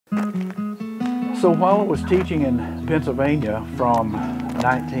So while I was teaching in Pennsylvania from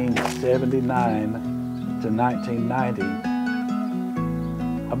 1979 to 1990,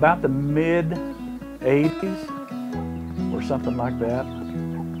 about the mid-80s or something like that,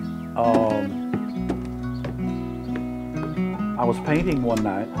 I was painting one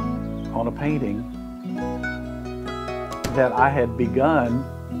night on a painting that I had begun,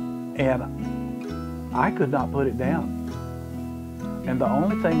 and I could not put it down. And the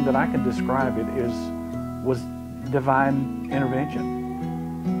only thing that I can describe it was divine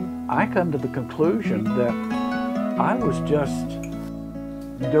intervention. I come to the conclusion that I was just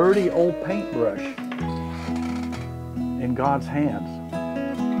dirty old paintbrush in God's hands.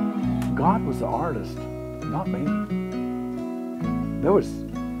 God was the artist, not me. There was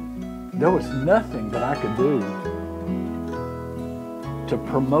nothing that I could do to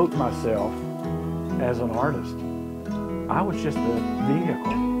promote myself as an artist. I was just the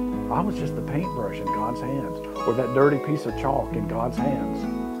vehicle. I was just the paintbrush in God's hands, or that dirty piece of chalk in God's hands.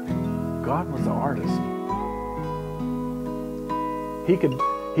 God was the artist. He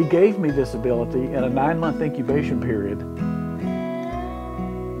gave me this ability in a 9-month incubation period,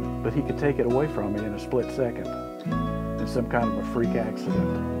 but He could take it away from me in a split second, in some kind of a freak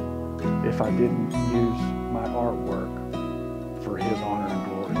accident, if I didn't use my artwork for His honor and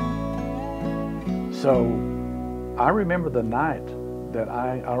glory. So I remember the night that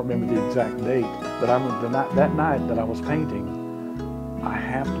I don't remember the exact date, but I remember that night that I was painting. I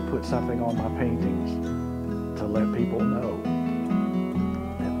have to put something on my paintings to let people know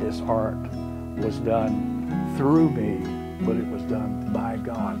that this art was done through me, but it was done by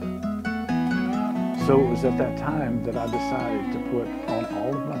God. So it was at that time that I decided to put on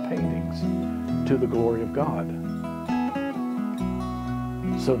all of my paintings to the glory of God,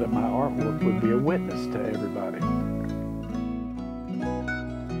 so that my artwork would be a witness to everybody.